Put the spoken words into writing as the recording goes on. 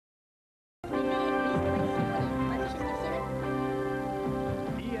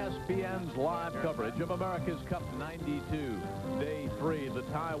ESPN's live coverage of America's Cup 92. Day 3, the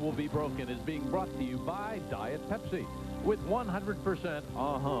tie will be broken, is being brought to you by Diet Pepsi. With 100%,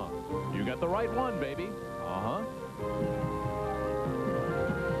 You got the right one, baby.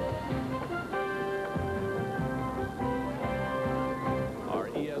 Our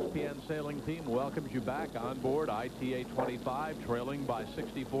ESPN sailing team welcomes you back on board ITA 25, trailing by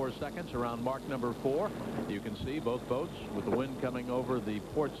 64 seconds around mark number 4. You can see both boats with the wind coming over the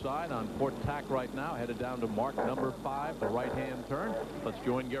port side on port tack right now, headed down to mark number 5, the right-hand turn. Let's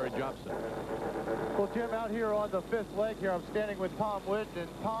join Gary Jobson. Well, Jim, out here on the 5th leg here, I'm standing with Tom Whitten. And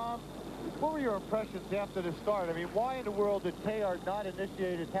Tom, what were your impressions after the start? I mean, why in the world did KR not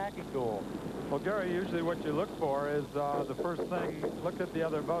initiate attacking duel? Well, Gary, usually what you look for is the first thing, look at the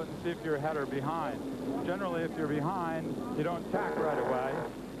other boat and see if you're ahead or behind. Generally, if you're behind, you don't tack right away.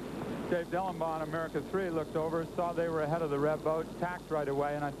 Dave Dellenbaugh, America 3, looked over, saw they were ahead of the red boat, tacked right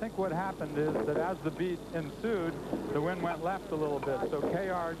away, and I think what happened is that as the beat ensued, the wind went left a little bit. So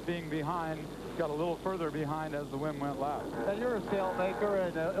KR, being behind, got a little further behind as the wind went left. Now, you're a sailmaker,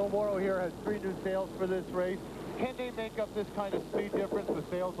 and Il Moro here has 3 new sails for this race. Can they make up this kind of speed difference with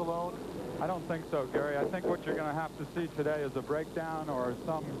sails alone? I don't think so, Gary. I think what you're going to have to see today is a breakdown or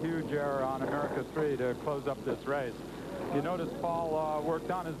some huge error on America 3 to close up this race. You notice Paul worked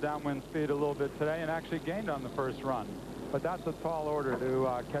on his downwind speed a little bit today and actually gained on the first run. But that's a tall order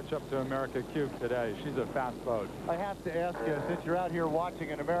to catch up to America Cube today. She's a fast boat. I have to ask you, since you're out here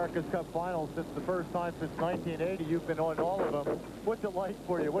watching an America's Cup final since the first time since 1980, you've been on all of them. What's it like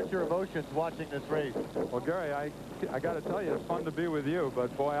for you? What's your emotions watching this race? Well, Gary, I got to tell you, it's fun to be with you,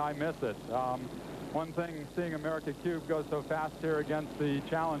 but boy, I miss it. One thing, seeing America Cube go so fast here against the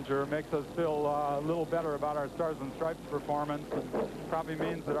Challenger makes us feel a little better about our Stars and Stripes performance, and probably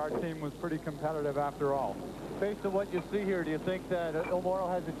means that our team was pretty competitive after all. Based on what you see here, do you think that Il Moro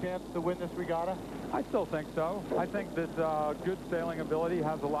has a chance to win this regatta? I still think so. I think that good sailing ability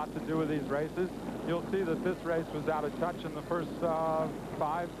has a lot to do with these races. You'll see that this race was out of touch in the first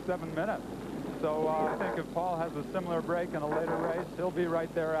 5-7 minutes. So I think if Paul has a similar break in a later race, he'll be right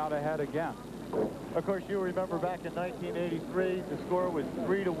there out ahead again. Of course, you remember back in 1983, the score was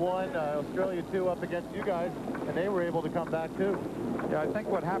 3-1, Australia 2 up against you guys, and they were able to come back too. Yeah, I think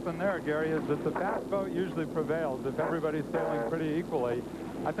what happened there, Gary, is that the fast boat usually prevails if everybody's sailing pretty equally.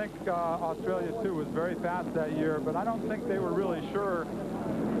 I think Australia 2 was very fast that year, but I don't think they were really sure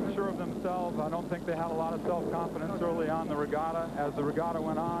of themselves. I don't think they had a lot of self-confidence early on the regatta. As the regatta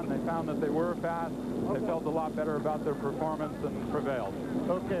went on, they found that they were fast. They felt a lot better about their performance and prevailed.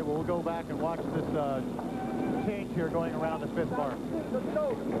 Okay, well, we'll go back and watch this change here going around the 5th bar.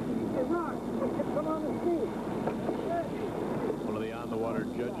 One of the on-the-water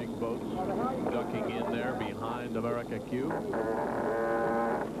judging boats ducking in there behind America Cube.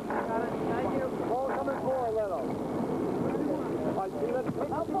 Ball coming forward, little.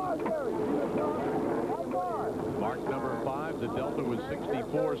 Mark number 5, the delta was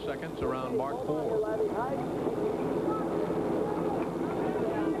 64 seconds around mark 4.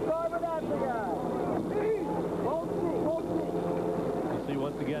 You see,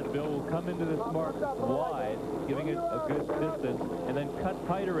 once again, Bill will come into this mark wide, giving it a good distance, and then cut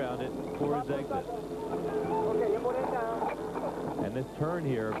tight around it for his exit. And this turn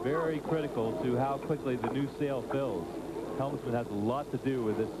here, very critical to how quickly the new sail fills. Helmsman has a lot to do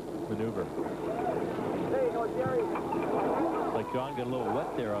with this maneuver. Looks like John got a little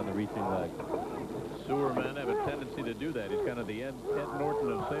wet there on the reaching leg. Sewer men have a tendency to do that. He's kind of the Ed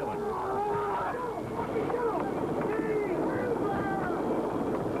Norton of sailing.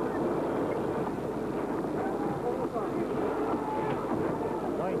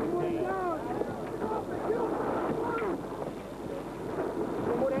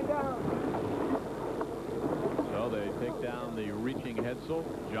 Headsail,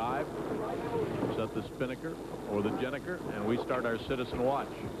 jibe, set the spinnaker or the gennaker, and we start our citizen watch.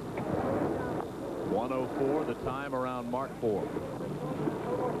 1:04, the time around mark 4.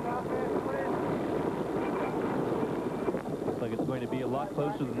 Looks like it's going to be a lot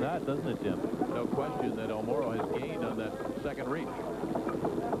closer than that, doesn't it, Jim? No question that Il Moro has gained on that second reach.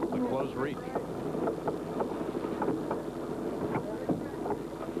 The close reach.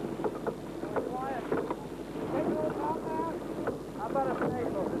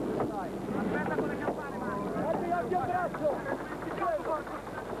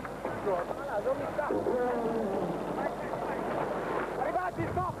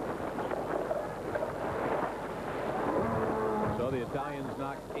 So the Italians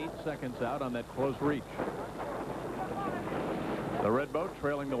knocked 8 seconds out on that close reach. The red boat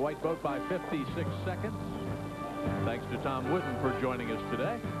trailing the white boat by 56 seconds. Thanks to Tom Whitten for joining us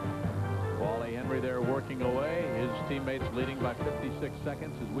today. Wally Henry there working away. His teammates leading by 56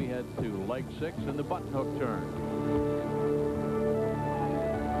 seconds as we head to leg 6 in the button hook turn.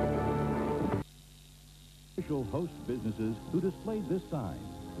 Official host businesses who displayed this sign,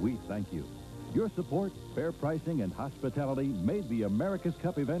 we thank you. Your support, fair pricing, and hospitality made the America's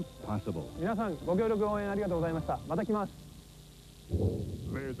Cup event possible. 皆さんご協力応援ありがとうございました。また来ます。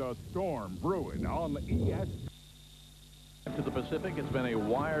 There's a storm brewing on the ES. To the Pacific, it's been a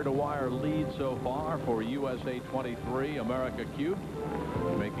wire-to-wire lead so far for USA 23, America Cube,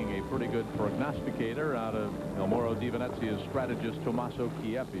 making a pretty good prognosticator out of El Moro di Venezia's strategist Tommaso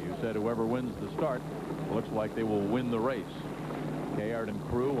Chieffi, who said whoever wins the start looks like they will win the race. Kayard and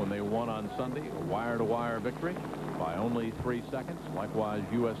crew, when they won on Sunday, a wire-to-wire victory by only 3 seconds. Likewise,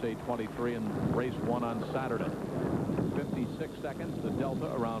 USA 23 in race 1 on Saturday. 56 seconds, the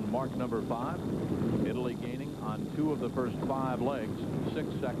delta around mark number 5. Italy gaining on 2 of the first 5 legs. 6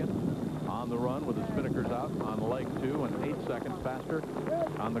 seconds on the run with the spinnakers out on leg 2, and 8 seconds faster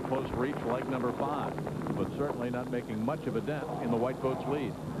on the close reach leg number 5. But certainly not making much of a dent in the white boat's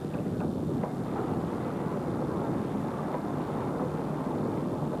lead.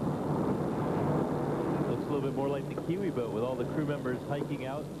 A little bit more like the Kiwi boat with all the crew members hiking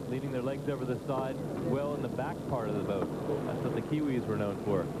out, leaning their legs over the side, well in the back part of the boat. That's what the Kiwis were known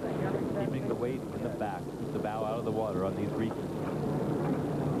for, keeping the weight in the back, the bow out of the water on these reaches.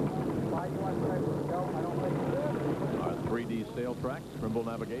 Our 3D sail track, Trimble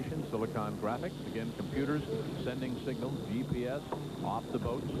navigation, Silicon graphics, again computers sending signals, GPS off the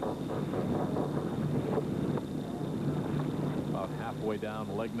boats. About halfway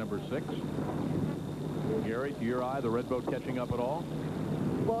down leg number 6. Gary, to your eye, the red boat catching up at all?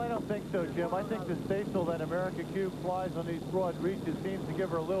 Well, I don't think so, Jim. I think the staysail that America Cube flies on these broad reaches seems to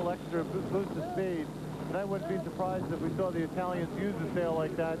give her a little extra boost of speed. And I wouldn't be surprised if we saw the Italians use a sail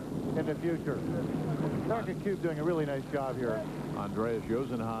like that in the future. America Cube doing a really nice job here. Andreas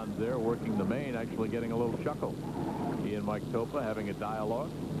Josenhans there working the main, actually getting a little chuckle. He and Mike Topa having a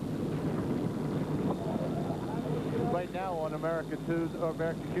dialogue. Right now on America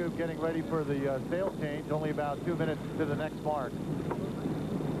Cube getting ready for the sail change, only about 2 minutes to the next mark.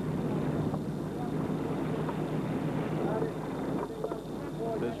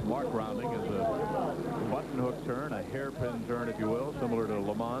 This mark rounding is a button hook turn, a hairpin turn, if you will, similar to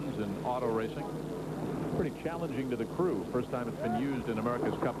Le Mans in auto racing. Pretty challenging to the crew. First time it's been used in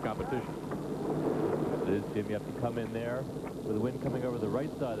America's Cup competition. It is, Jim. You have to come in there with the wind coming over the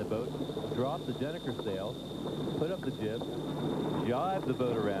right side of the boat, drop the Jenniker sail, put up the jib, jibe the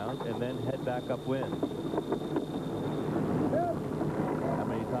boat around, and then head back upwind. How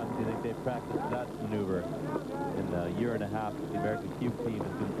many times do you think they've practiced that maneuver in a year and a half the American Cube team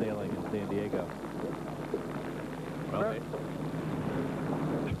has been sailing in San Diego? Well,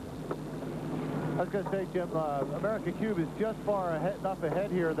 I was going to say, Jim, America Cube is just far enough ahead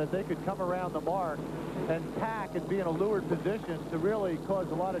here that they could come around the mark and tack and be in a leeward position to really cause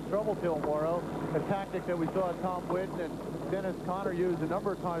a lot of trouble to El Moro, a tactic that we saw Tom Whitten and Dennis Conner use a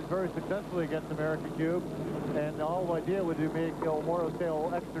number of times very successfully against America Cube. And the whole idea would be to make El Moro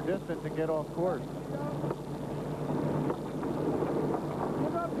sail extra distance and get off course.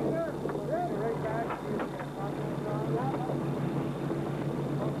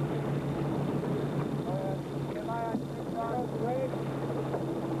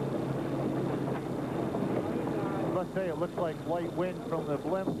 Say it looks like light wind from the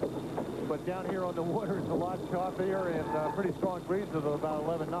blimp, but down here on the water it's a lot choppier and pretty strong breeze of about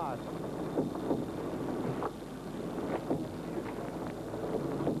 11 knots.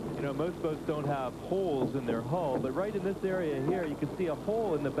 You know, most boats don't have holes in their hull, but right in this area here, you can see a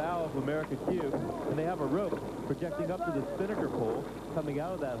hole in the bow of America Cube, and they have a rope projecting up to the spinnaker pole coming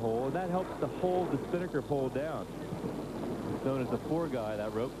out of that hole, and that helps to hold the spinnaker pole down. It's known as the foreguy,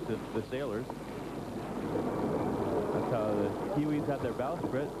 that rope, to the sailors. That's how the Kiwis have their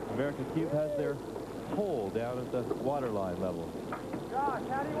bowsprit. America Cube has their hole down at the waterline level. Josh,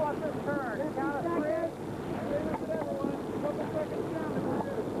 how do you want this turn? Count of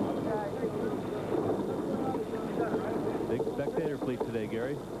 3? Big spectator fleet today,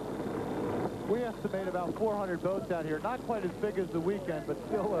 Gary. We estimate about 400 boats out here. Not quite as big as the weekend, but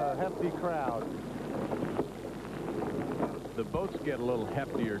still a hefty crowd. the boats get a little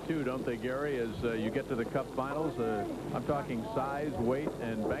heftier too, don't they, Gary, as you get to the Cup finals? I'm talking size, weight,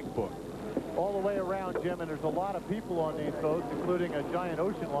 and bank book. All the way around, Jim, and there's a lot of people on these boats, including a giant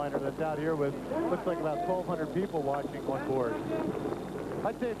ocean liner that's out here with, looks like about 1,200 people watching on board.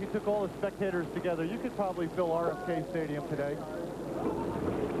 I'd say if you took all the spectators together, you could probably fill RFK Stadium today.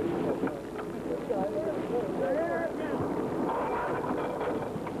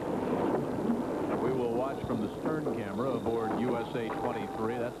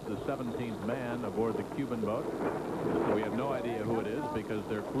 is because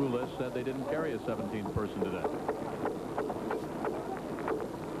their crew list said they didn't carry a 17th person today.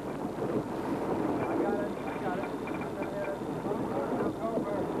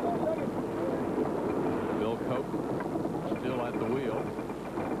 Bill Cope still at the wheel.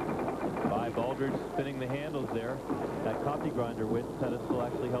 Bob Aldridge spinning the handles there. That coffee grinder width pedestal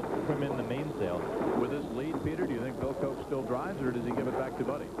actually helps trim in the mainsail. With this lead, Peter, do you think Bill Cope still drives, or does he give it back to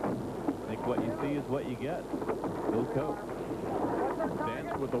Buddy? I think what you see is what you get. Bill Cope.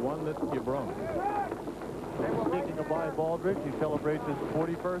 Dance with the one that you broke. Speaking of Bob Aldridge, he celebrates his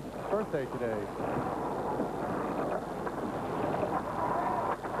 41st birthday today.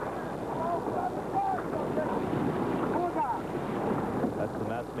 That's the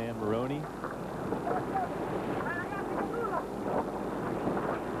masked man Maroney.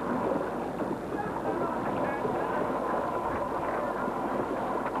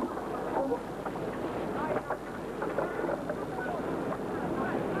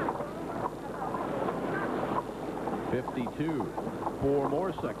 Four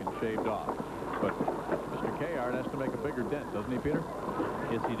more seconds shaved off. But Mr. Kayard has to make a bigger dent, doesn't he, Peter?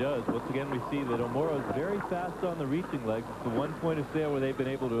 Yes, he does. Once again, we see that O'Moro's very fast on the reaching legs. It's the one point of sale where they've been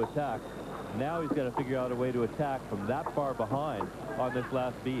able to attack. Now he's got to figure out a way to attack from that far behind on this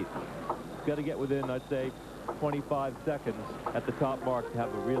last beat. He's got to get within, I'd say, 25 seconds at the top mark to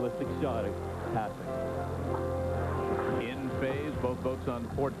have a realistic shot at passing. In phase, both boats on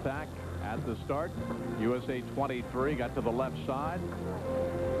port tack at the start. USA 23 got to the left side.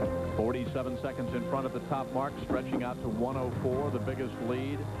 47 seconds in front of the top mark, stretching out to 104, the biggest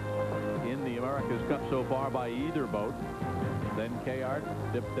lead in the America's Cup so far by either boat. Then Kayard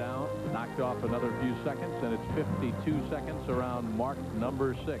dipped down, knocked off another few seconds, and it's 52 seconds around mark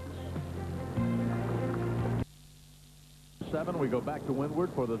number 6. 7, we go back to windward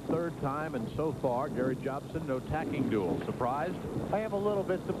for the third time, and so far, Gary Jobson, no tacking duel. Surprised? I am a little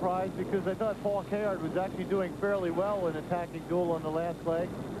bit surprised because I thought Paul Kayard was actually doing fairly well in attacking duel on the last leg.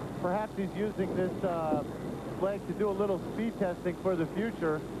 Perhaps he's using this leg to do a little speed testing for the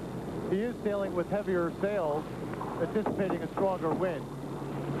future. He is sailing with heavier sails, anticipating a stronger wind.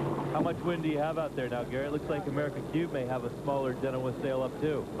 How much wind do you have out there now, Gary? It looks like America Cube may have a smaller Genoa sail up,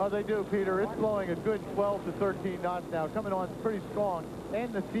 too. Oh, they do, Peter. It's blowing a good 12 to 13 knots now, coming on pretty strong,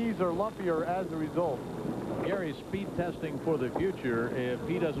 and the seas are lumpier as a result. Gary's speed testing for the future. If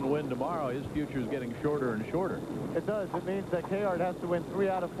he doesn't win tomorrow, his future is getting shorter and shorter. It does. It means that Kayard has to win 3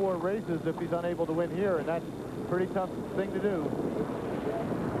 out of 4 races if he's unable to win here, and that's a pretty tough thing to do.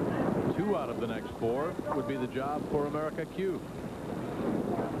 2 out of the next 4 would be the job for America Cube.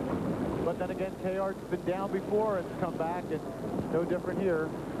 But then again, Kayard's been down before and come back, and no different here.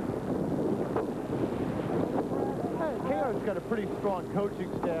 Kayard's got a pretty strong coaching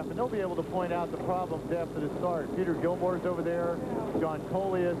staff, and they'll be able to point out the problems after the start. Peter Gilmore's over there, John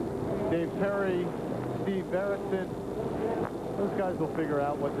Coleus, Dave Perry, Steve Erickson. Those guys will figure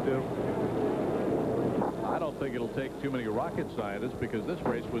out what to do. I don't think it'll take too many rocket scientists, because this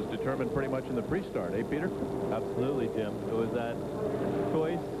race was determined pretty much in the pre-start, eh, Peter? Absolutely, Jim. It was that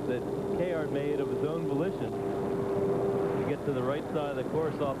choice that Kayard made of his own volition to get to the right side of the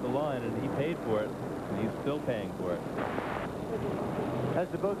course off the line, and he paid for it, and he's still paying for it. As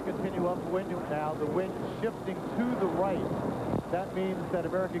the boats continue upwind now, the wind shifting to the right. That means that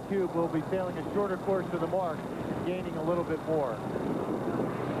America Cube will be sailing a shorter course to the mark, gaining a little bit more.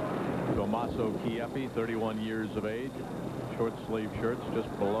 Tommaso Chieffi, 31 years of age, short sleeve shirts just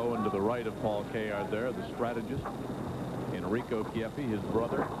below and to the right of Paul Kayard there, the strategist. Enrico Chieffi, his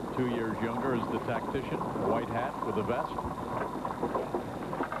brother, 2 years younger, is the tactician, white hat with a vest.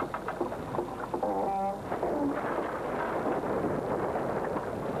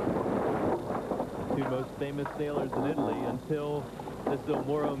 Two most famous sailors in Italy until this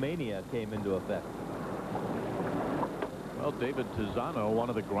O'Moro mania came into effect. Well, David Tizzano, one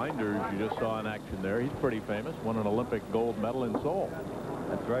of the grinders you just saw in action there, he's pretty famous, won an Olympic gold medal in Seoul.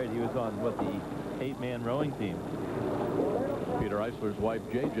 That's right, he was on, what, the 8-man rowing team. Peter Eisler's wife,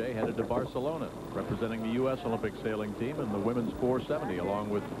 JJ, headed to Barcelona, representing the U.S. Olympic sailing team in the women's 470,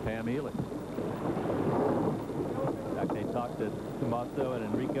 along with Pam Healy. In fact, they talked to Tommaso and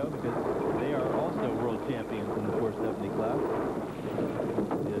Enrico because they are also world champions in the 470 class.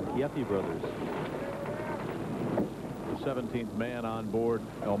 The Chieffi brothers. The 17th man on board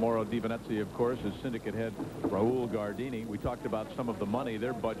Elmoro Di Venezia, of course, is syndicate head Raul Gardini. We talked about some of the money,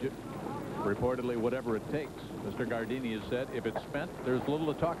 their budget, reportedly whatever it takes. Mr. Gardini has said if it's spent, there's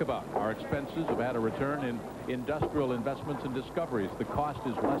little to talk about. Our expenses have had a return in industrial investments and discoveries. The cost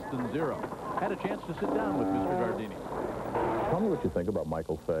is less than zero. Had a chance to sit down with Mr. Gardini. Tell me what you think about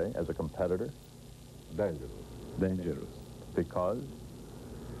Michael Fay as a competitor. Dangerous. Dangerous. Because?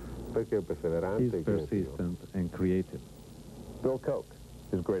 He's persistent and creative. Bill Koch,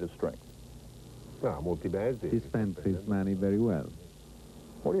 his greatest strength. He spends his money very well.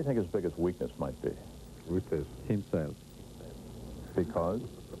 What do you think his biggest weakness might be? Himself. Because?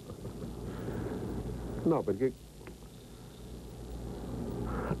 He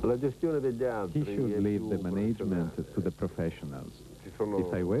should leave the management to the professionals.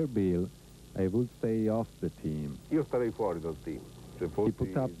 If I were Bill, I would stay off the team. He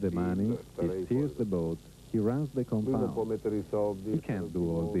puts up the money, he steers the boat, he runs the compound. He can't do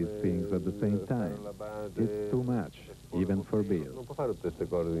all these things at the same time. It's too much, even for Bill.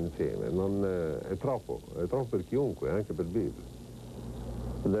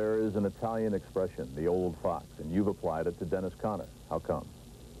 There is an Italian expression, the old fox, and you've applied it to Dennis Conner. How come?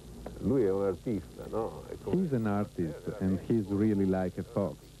 He's an artist, and he's really like a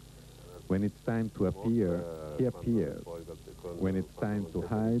fox. When it's time to appear, he appears. When it's time to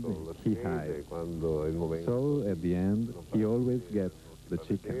hide, he hides. So, at the end, he always gets the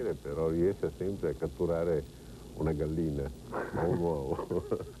chicken. What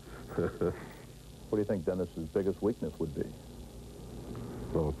do you think Dennis's biggest weakness would be?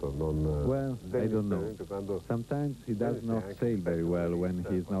 Well, I don't know. Sometimes he does not sail very well when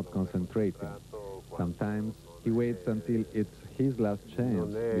he's not concentrating. Sometimes he waits until it's his last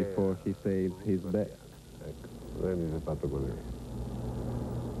chance before he sails his best.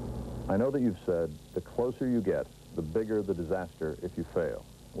 I know that you've said the closer you get, the bigger the disaster if you fail.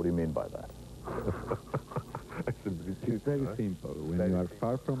 What do you mean by that? It's very simple. When you are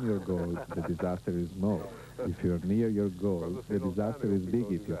far from your goal, the disaster is small. If you're near your goal, the disaster is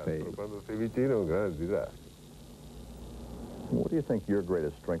big if you fail. What do you think your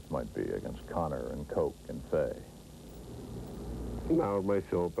greatest strength might be against Conner and Koch and Fay? We are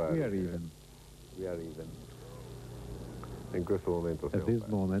even. At this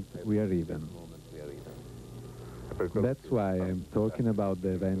moment, we are even. That's why I'm talking about the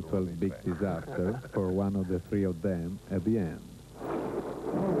eventual big disaster for one of the three of them at the end.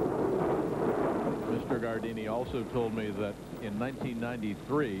 Mr. Gardini also told me that in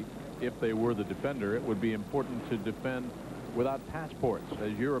 1993, if they were the defender, it would be important to defend without passports,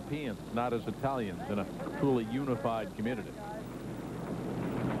 as Europeans, not as Italians, in a truly unified community.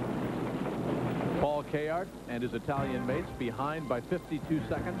 Paul Kayart and his Italian mates behind by 52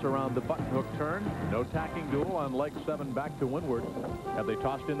 seconds around the button hook turn. No tacking duel on leg 7 back to windward. Have they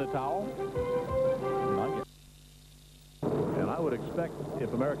tossed in the towel? Not yet. And I would expect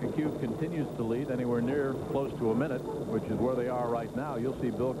if American Cube continues to lead anywhere near close to a minute, which is where they are right now, you'll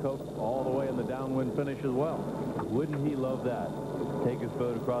see Bill Koch all the way in the downwind finish as well. Wouldn't he love that? Take his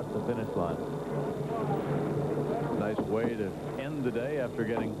boat across the finish line. Nice way to end the day after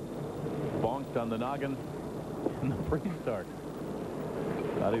getting bonked on the noggin in the pre-start.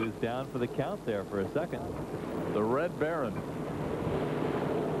 Thought he was down for the count there for a second. The Red Baron.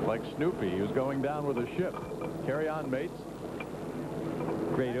 Like Snoopy, he was going down with a ship. Carry on, mates.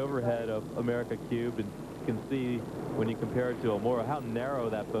 Great overhead of America Cube, and you can see when you compare it to Elmora how narrow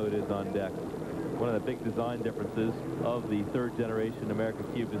that boat is on deck. One of the big design differences of the third generation America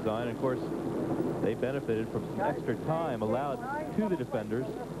Cube design. Of course, they benefited from some extra time allowed to the defenders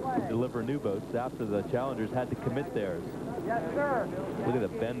to deliver new boats after the challengers had to commit theirs. Yes, sir. Look at the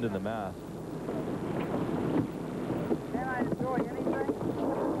bend in the mast. Can I enjoy anything?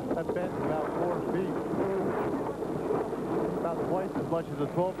 That bend's about 4 feet. About twice as much as a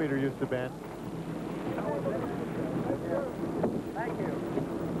 12-meter used to bend. Thank you.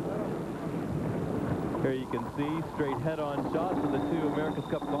 Here you can see straight head-on shots of the two America's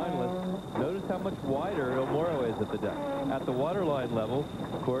Cup finalists. Notice how much wider El Moro is at the deck. At the waterline level,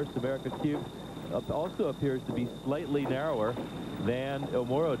 of course, America Cube also appears to be slightly narrower than El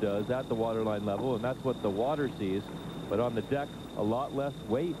Moro does at the waterline level, and that's what the water sees. But on the deck, a lot less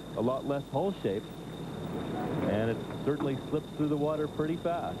weight, a lot less hull shape, and it certainly slips through the water pretty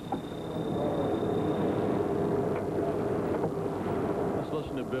fast.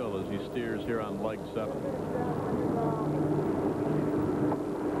 Listen to Bill as he steers here on leg 7. A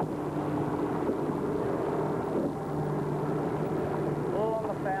little on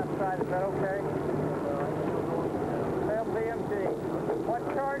the fast side, is that okay? Sail PMG. What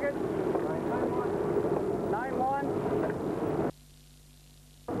target? 9-1.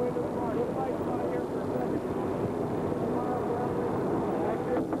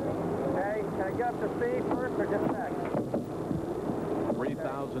 Okay, can I get up to speed first or just back?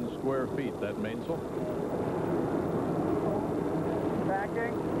 3,000 square feet, that mainsail.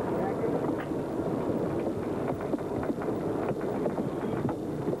 Backing.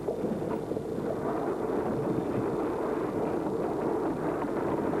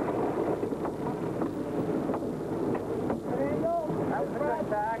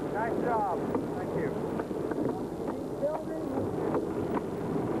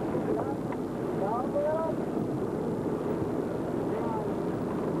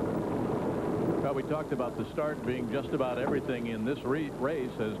 Well, we talked about the start being just about everything in this race,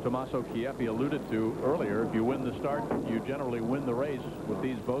 as Tommaso Chieffi alluded to earlier. If you win the start, you generally win the race with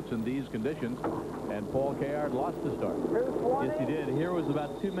these boats in these conditions. And Paul Kayard lost the start. Yes, he did. Here was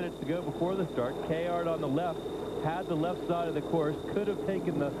about 2 minutes to go before the start. Kayard on the left had the left side of the course, could have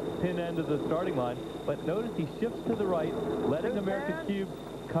taken the pin end of the starting line, but notice he shifts to the right, letting America Cube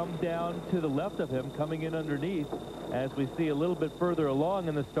come down to the left of him, coming in underneath. As we see a little bit further along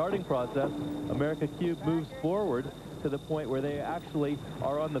in the starting process, America Cube moves forward to the point where they actually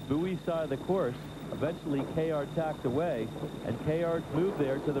are on the buoy side of the course. Eventually, Kayard tacked away, and Kayard's move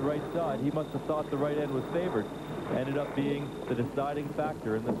there to the right side, he must have thought the right end was favored, ended up being the deciding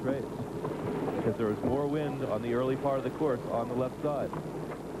factor in this race, because there was more wind on the early part of the course on the left side.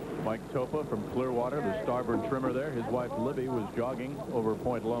 Mike Topa from Clearwater, the starboard trimmer there. His wife Libby was jogging over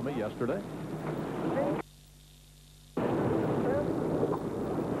Point Loma yesterday.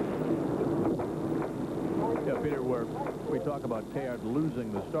 Yeah, Peter, where we talk about Kayard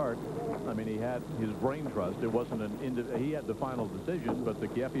losing the start, I mean, he had his brain trust. It wasn't he had the final decision, but the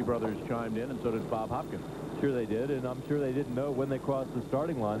Chieffi brothers chimed in, and so did Bob Hopkins. Sure they did, and I'm sure they didn't know when they crossed the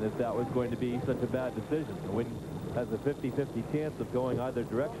starting line that that was going to be such a bad decision. The wind has a 50-50 chance of going either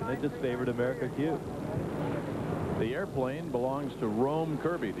direction. It just favored America Cube. The airplane belongs to Rome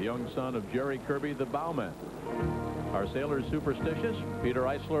Kirby, the young son of Jerry Kirby, the bowman. Are sailors superstitious? Peter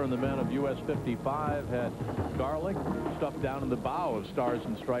Eisler and the men of US 55 had garlic stuffed down in the bow of Stars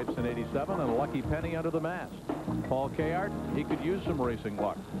and Stripes in '87 and a lucky penny under the mast. Paul Kayard, he could use some racing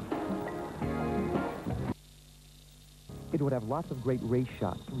luck. It would have lots of great race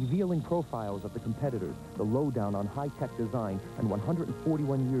shots, revealing profiles of the competitors, the lowdown on high-tech design, and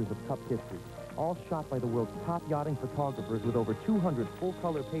 141 years of Cup history. All shot by the world's top yachting photographers with over 200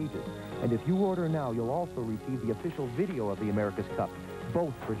 full-color pages. And if you order now, you'll also receive the official video of the America's Cup,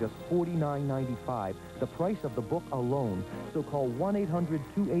 both for just $49.95, the price of the book alone. So call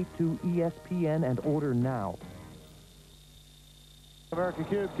 1-800-282-ESPN and order now. America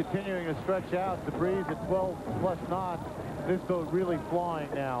Cube continuing to stretch out. The breeze at 12+ knots. This boat really flying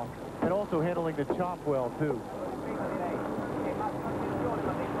now, and also handling the chop well too.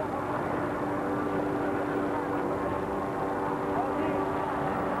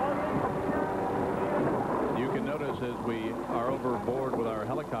 You can notice as we are overboard with our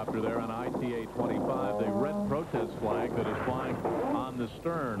helicopter there on ITA 25, the red protest flag that is flying on the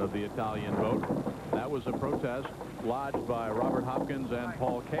stern of the Italian boat. That was a protest lodged by Robert Hopkins and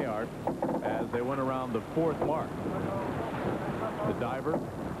Paul Kayard as they went around the 4th mark. The diver,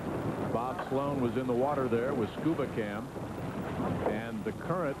 Bob Sloan, was in the water there with scuba cam, and the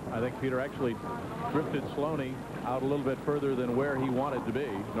current, I think, Peter, actually drifted Sloaney out a little bit further than where he wanted to be.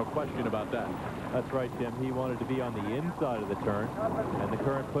 No question about that. That's right, Tim. He wanted to be on the inside of the turn, and the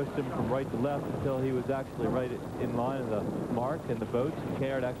current pushed him from right to left until he was actually right in line of the mark and the boats, and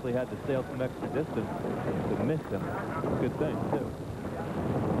Kayard actually had to sail some extra distance to miss him. Good thing, too.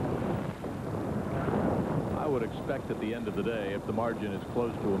 I would expect at the end of the day, if the margin is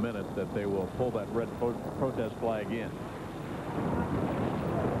close to a minute, that they will pull that red protest flag in.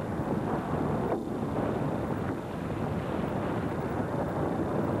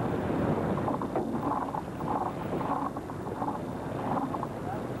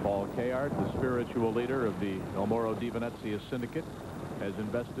 Paul Kayard, the spiritual leader of the El Moro di Venezia Syndicate, has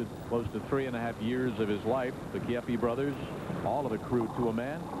invested close to 3.5 years of his life. The Chieffi brothers, all of the crew to a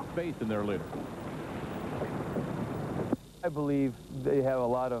man, faith in their leader. I believe they have a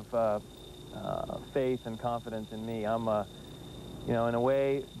lot of faith and confidence in me. I'm, you know, in a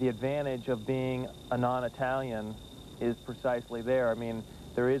way, the advantage of being a non-Italian is precisely there. I mean,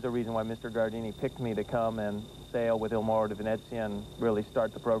 there is a reason why Mr. Gardini picked me to come and sail with Il Moro di Venezia and really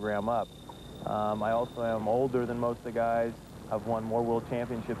start the program up. I also am older than most of the guys. I've won more world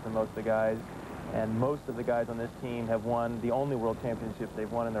championships than most of the guys. And most of the guys on this team have won the only world championships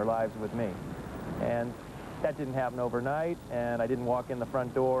they've won in their lives with me. And that didn't happen overnight, and I didn't walk in the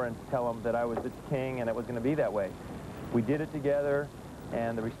front door and tell them that I was the king and it was going to be that way. We did it together,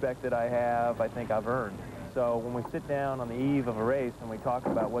 and the respect that I have, I think I've earned. So when we sit down on the eve of a race and we talk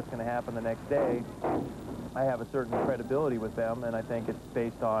about what's going to happen the next day, I have a certain credibility with them, and I think it's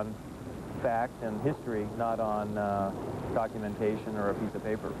based on fact and history, not on documentation or a piece of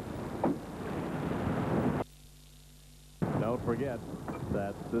paper. Don't forget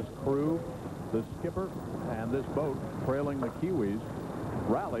that this crew, the skipper, and this boat trailing the Kiwis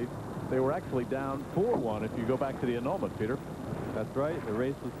rallied. They were actually down 4-1 if you go back to the annulment, Peter. That's right. The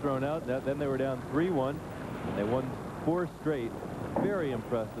race was thrown out. Then they were down 3-1. They won 4 straight. Very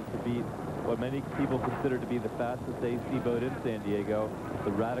impressive to beat what many people consider to be the fastest AC boat in San Diego,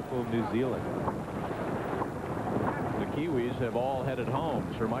 the Radical New Zealand. The Kiwis have all headed home.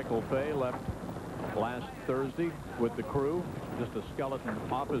 Sir Michael Fay left last Thursday with the crew, just a skeleton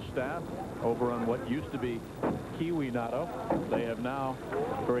off his staff over on what used to be Kiwi-nado. They have now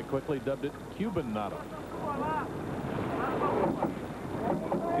very quickly dubbed it Cuban-nado.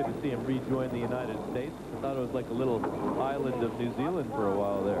 Good to see him rejoin the United States. I thought it was like a little island of New Zealand for a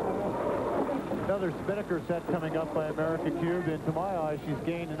while there. Another spinnaker set coming up by America Cube, and to my eyes, she's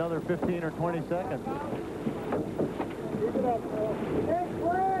gained another 15 or 20 seconds.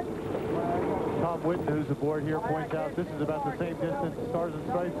 Tom Whitten, who's aboard here, points out this is about the same distance Stars and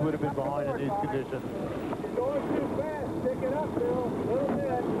Stripes would have been behind in these conditions. You're going too fast. Stick it up, Bill. A little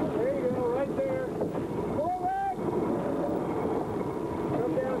bit. There you go, right there. Forward!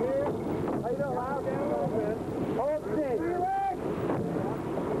 Come down here. How you doing, Lyle? Down a little bit. Hold still. Relax!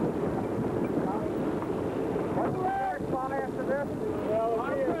 What's the leg? Spot after this? Well,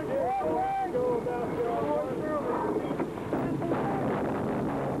 here. Go about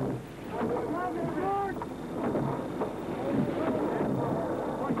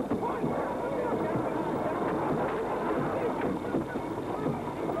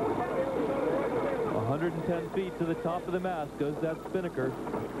 110 feet to the top of the mast goes that spinnaker.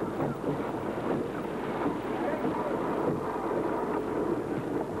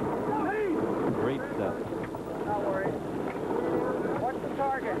 Great stuff. Not worried. What's the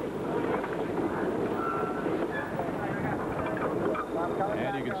target?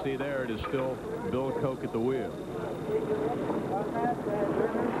 And you can see there it is still Bill Koch at the wheel.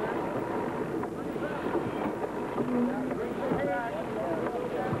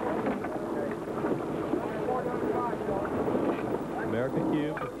 America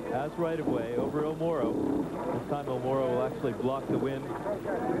Cube has right of way over El Moro. This time El Moro will actually block the wind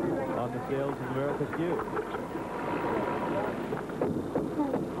on the sails of America Cube.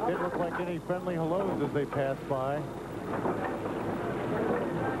 Didn't look like any friendly hellos as they passed by.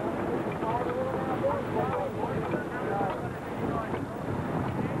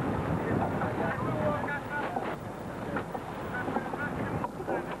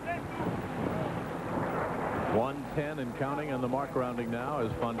 And counting on the mark rounding now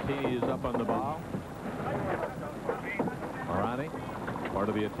as Fontini is up on the bow. Marani, part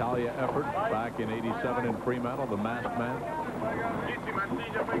of the Italia effort back in '87 in Fremantle, the masked man.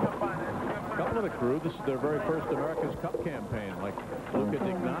 A couple of the crew, this is their very first America's Cup campaign, like Luca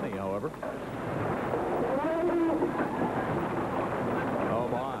Dignani, however. Oh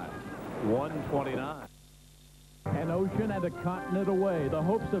my, 129. An ocean and a continent away, the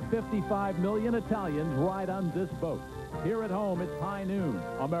hopes of 55 million Italians ride on this boat. Here at home, it's high noon.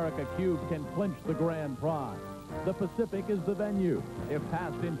 America Cube can clinch the grand prize. The Pacific is the venue. If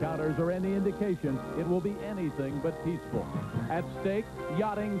past encounters are any indication, it will be anything but peaceful. At stake,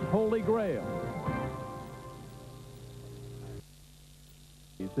 yachting's holy grail.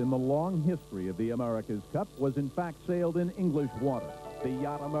 In the long history of the America's Cup was in fact sailed in English water. The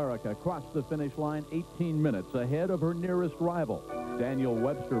yacht America crossed the finish line 18 minutes ahead of her nearest rival. Daniel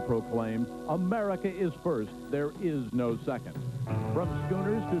Webster proclaimed, "America is first, there is no second." From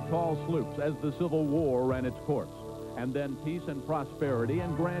schooners to tall sloops as the Civil War ran its course. And then peace and prosperity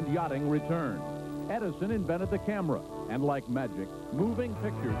and grand yachting returned. Edison invented the camera, and like magic, moving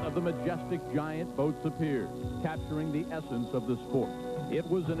pictures of the majestic giant boats appeared, capturing the essence of the sport. It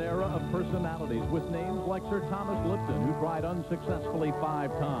was an era of personalities with names like Sir Thomas Lipton, who tried unsuccessfully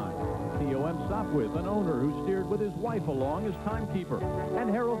 5 times. Theo M. Sopwith, an owner who steered with his wife along as timekeeper. And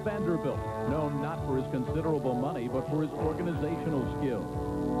Harold Vanderbilt, known not for his considerable money, but for his organizational skill.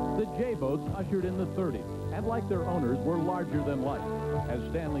 The J-boats ushered in the 30s, and like their owners, were larger than life. As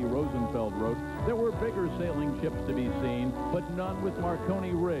Stanley Rosenfeld wrote, there were bigger sailing ships to be seen, but none with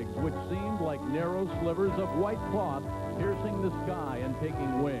Marconi rigs, which seemed like narrow slivers of white cloth piercing the sky and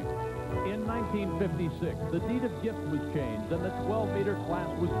taking wing. In 1956, the deed of gift was changed and the 12-meter class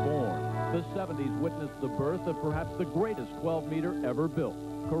was born. The 70s witnessed the birth of perhaps the greatest 12-meter ever built,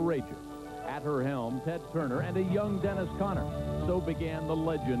 Courageous. At her helm, Ted Turner and a young Dennis Conner. So began the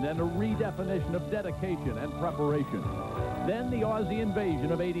legend and a redefinition of dedication and preparation. Then the Aussie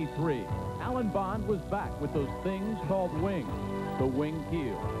invasion of '83. Alan Bond was back with those things called wings. The wing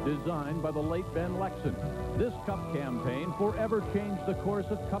keel, designed by the late Ben Lexon. This Cup campaign forever changed the course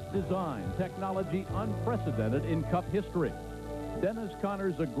of Cup design, technology unprecedented in Cup history. Dennis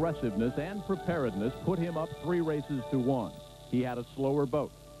Conner's aggressiveness and preparedness put him up 3 races to 1. He had a slower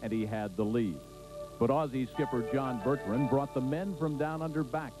boat, and he had the lead. But Aussie skipper John Bertrand brought the men from down under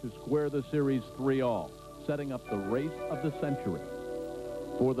back to square the series 3-all, setting up the race of the century.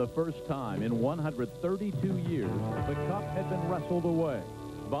 For the first time in 132 years, the Cup had been wrestled away.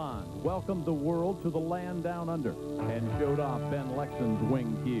 Bond welcomed the world to the land down under and showed off Ben Lexon's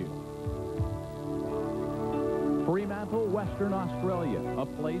wing keel. Fremantle, Western Australia, a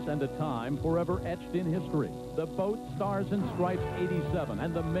place and a time forever etched in history. The boat Stars and Stripes 87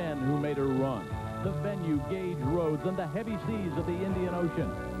 and the men who made her run. The venue, Gage Roads, and the heavy seas of the Indian Ocean,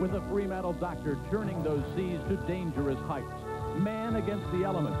 with a Fremantle doctor churning those seas to dangerous heights. Man against the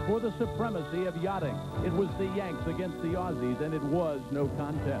elements for the supremacy of yachting. It was the Yanks against the Aussies, and it was no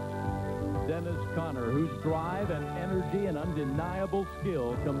contest. Dennis Conner, whose drive and energy and undeniable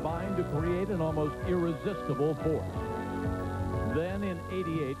skill combined to create an almost irresistible force. Then in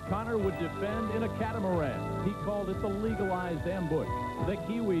 '88, Conner would defend in a catamaran. He called it the legalized ambush. The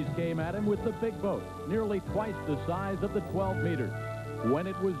Kiwis came at him with the big boat, nearly twice the size of the 12 meters. When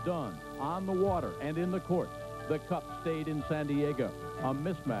it was done, on the water and in the courts, the Cup stayed in San Diego, a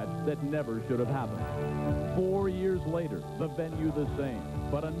mismatch that never should have happened. 4 years later, the venue the same,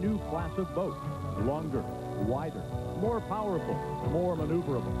 but a new class of boat, longer, wider, more powerful, more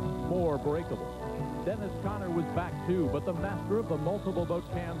maneuverable, more breakable. Dennis Conner was back too, but the master of the multiple boat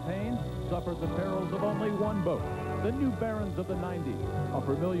campaign suffered the perils of only one boat. The new Barons of the 90s, a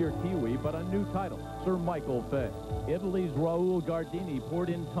familiar Kiwi, but a new title, Sir Michael Fay. Italy's Raoul Gardini poured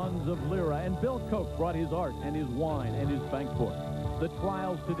in tons of lira, and Bill Koch brought his art and his wine and his bank book. The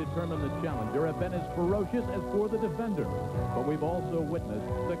trials to determine the challenger have been as ferocious as for the defender, but we've also witnessed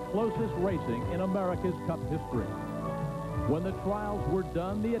the closest racing in America's Cup history. When the trials were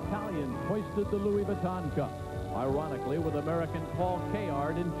done, the Italians hoisted the Louis Vuitton Cup, ironically with American Paul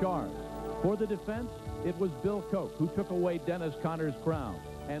Kayard in charge. For the defense, it was Bill Koch who took away Dennis Conner's crown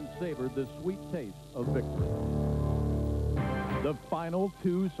and savored the sweet taste of victory. The final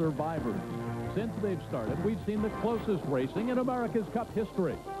two survivors. Since they've started, we've seen the closest racing in America's Cup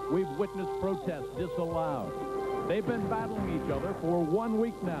history. We've witnessed protests disallowed. They've been battling each other for 1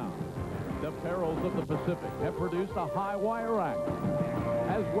 week now. The perils of the Pacific have produced a high wire act,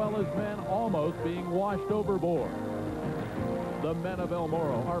 as well as men almost being washed overboard. The men of El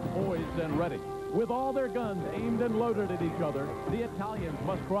Moro are poised and ready. With all their guns aimed and loaded at each other, the Italians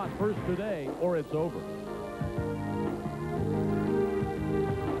must cross first today, or it's over.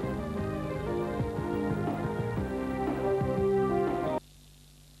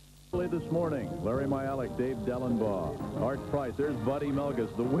 This morning, Larry Mialik, Dave Dellenbaugh, Art Price. There's Buddy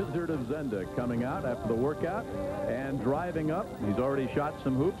Melgus, the Wizard of Zenda, coming out after the workout and driving up. He's already shot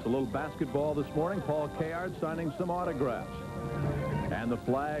some hoops, a little basketball this morning. Paul Kayard signing some autographs. And the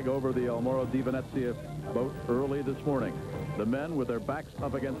flag over the El Moro di Venezia boat early this morning. The men with their backs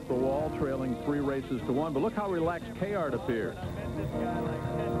up against the wall, trailing 3 races to 1. But look how relaxed Kayard appears.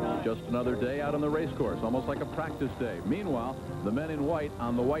 Just another day out on the race course, almost like a practice day. Meanwhile, the men in white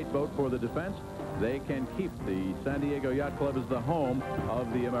on the white boat for the defense, they can keep the San Diego Yacht Club as the home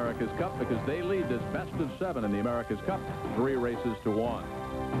of the America's Cup because they lead this best of 7 in the America's Cup, 3 races to 1.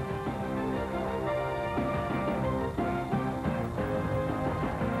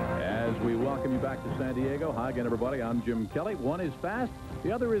 As we welcome you back to San Diego, hi again, everybody. I'm Jim Kelly. One is fast,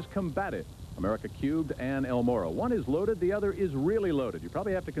 the other is combative. America Cubed and El Moro. One is loaded, the other is really loaded. You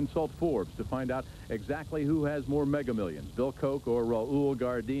probably have to consult Forbes to find out exactly who has more mega millions, Bill Koch or Raoul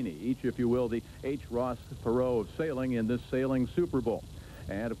Gardini, each, if you will, the H. Ross Perot of sailing in this sailing Super Bowl.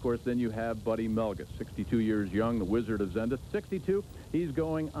 And, of course, then you have Buddy Melgus, 62 years young, the Wizard of Zenda. 62, he's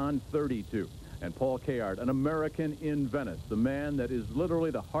going on 32. And Paul Kayard, an American in Venice, the man that is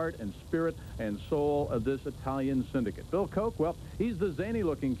literally the heart and spirit and soul of this Italian syndicate. Bill Koch, well, he's the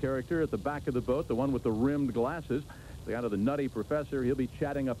zany-looking character at the back of the boat, the one with the rimmed glasses, the kind of the nutty professor. He'll be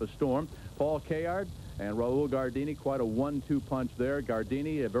chatting up a storm. Paul Kayard and Raoul Gardini, quite a 1-2 punch there.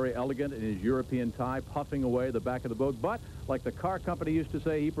 Gardini, very elegant in his European tie, puffing away the back of the boat. But, like the car company used to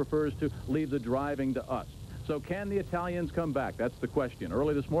say, he prefers to leave the driving to us. So can the Italians come back? That's the question.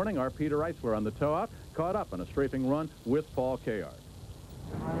 Early this morning, our Peter Eitzler on the tow-out, caught up on a strafing run with Paul Kayard.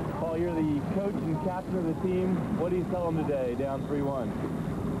 Paul, you're the coach and captain of the team. What do you tell them today, down 3-1?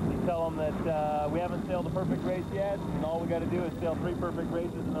 You tell them that we haven't sailed a perfect race yet, and all we got to do is sail 3 perfect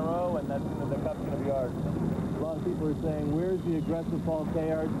races in a row, and that's the Cup's going to be ours. A lot of people are saying, where's the aggressive Paul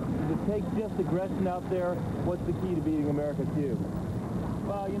Kayard? Does it take just aggression out there? What's the key to beating America Cube?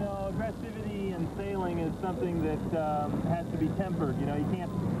 Well, you know, aggressivity in sailing is something that has to be tempered. You know, you can't,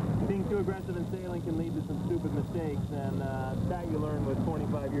 being too aggressive in sailing can lead to some stupid mistakes, and that you learn with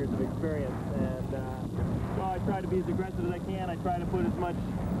 25 years of experience. And so I try to be as aggressive as I can. I try to put as much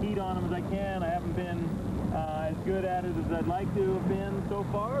heat on them as I can. I haven't been as good at it as I'd like to have been so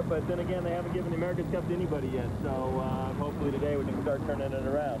far, but then again, they haven't given the America's Cup to anybody yet, so hopefully today we can start turning it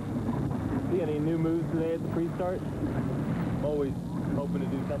around. See any new moves today at the pre-start? Always hoping to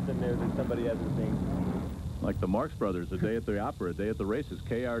do something there that somebody hasn't seen. Like the Marx Brothers, a day at the opera, a day at the races.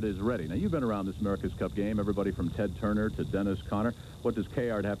 Kayard is ready. Now, you've been around this America's Cup game, everybody from Ted Turner to Dennis Conner. What does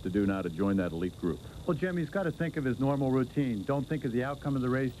Kayard have to do now to join that elite group? Well, Jim, he's got to think of his normal routine. Don't think of the outcome of the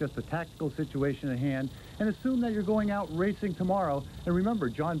race, just the tactical situation at hand, and assume that you're going out racing tomorrow. And remember,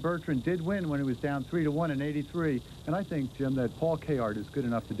 John Bertrand did win when he was down 3-1 in '83, and I think, Jim, that Paul Kayard is good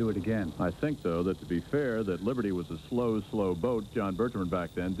enough to do it again. I think, though, that to be fair, that Liberty was a slow boat. John Bertrand back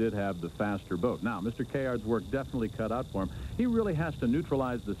then did have the faster boat. Now, Mr. Kayard's work definitely cut out for him. He really has to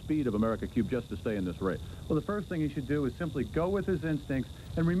neutralize the speed of America Cube just to stay in this race. Well, the first thing he should do is simply go with his instincts,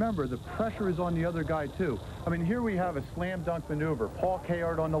 and remember, the pressure is on the other guy, too. I mean, here we have a slam-dunk maneuver. Paul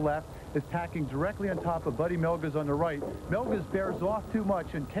Kayard on the left is tacking directly on top of Buddy Melges on the right. Melges bears off too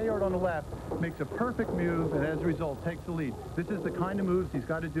much, and Kayard on the left makes a perfect move, and as a result, takes the lead. This is the kind of moves he's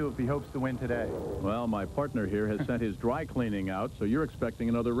got to do if he hopes to win today. Well, my partner here has sent his dry cleaning out, so you're expecting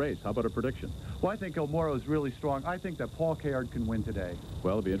another race. How about a prediction? Well, I think El Moro is really strong. I think that Paul Kayard can win today.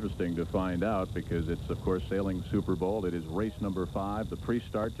 Well, it'll be interesting to find out because it's, of course, Sailing Super Bowl. It is race number 5, the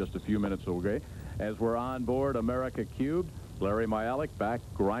pre-start just a few minutes away. As we're on board America Cube, Larry Mialik back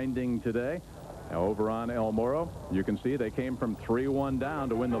grinding today. Now over on El Moro, you can see they came from 3-1 down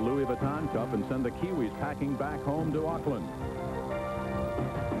to win the Louis Vuitton Cup and send the Kiwis packing back home to Auckland.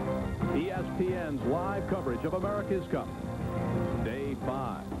 ESPN's live coverage of America's Cup, Day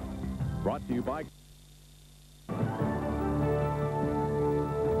 5. Brought to you by...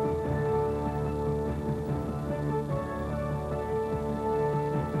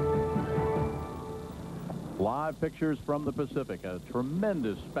 Live pictures from the Pacific. A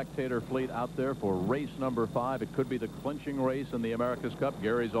tremendous spectator fleet out there for race number 5. It could be the clinching race in the America's Cup.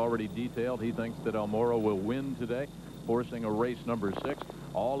 Gary's already detailed. He thinks that El Moro will win today, forcing a race number 6.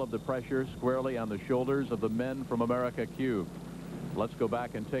 All of the pressure squarely on the shoulders of the men from America Cube. Let's go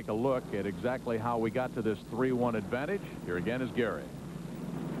back and take a look at exactly how we got to this 3-1 advantage. Here again is Gary.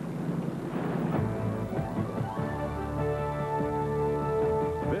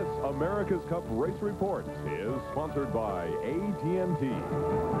 America's Cup Race Report is sponsored by AT&T.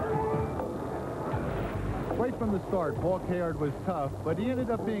 Right from the start, Paul Kayard was tough, but he ended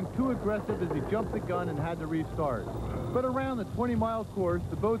up being too aggressive as he jumped the gun and had to restart. But around the 20-mile course,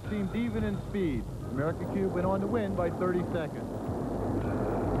 the boat seemed even in speed. America Cube went on to win by 30 seconds.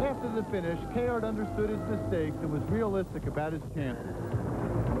 After the finish, Kayard understood his mistakes and was realistic about his chances.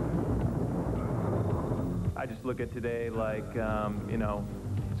 I just look at today like, you know,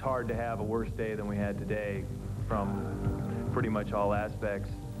 it's hard to have a worse day than we had today from pretty much all aspects.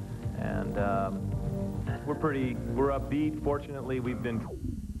 And we're upbeat. Fortunately, we've been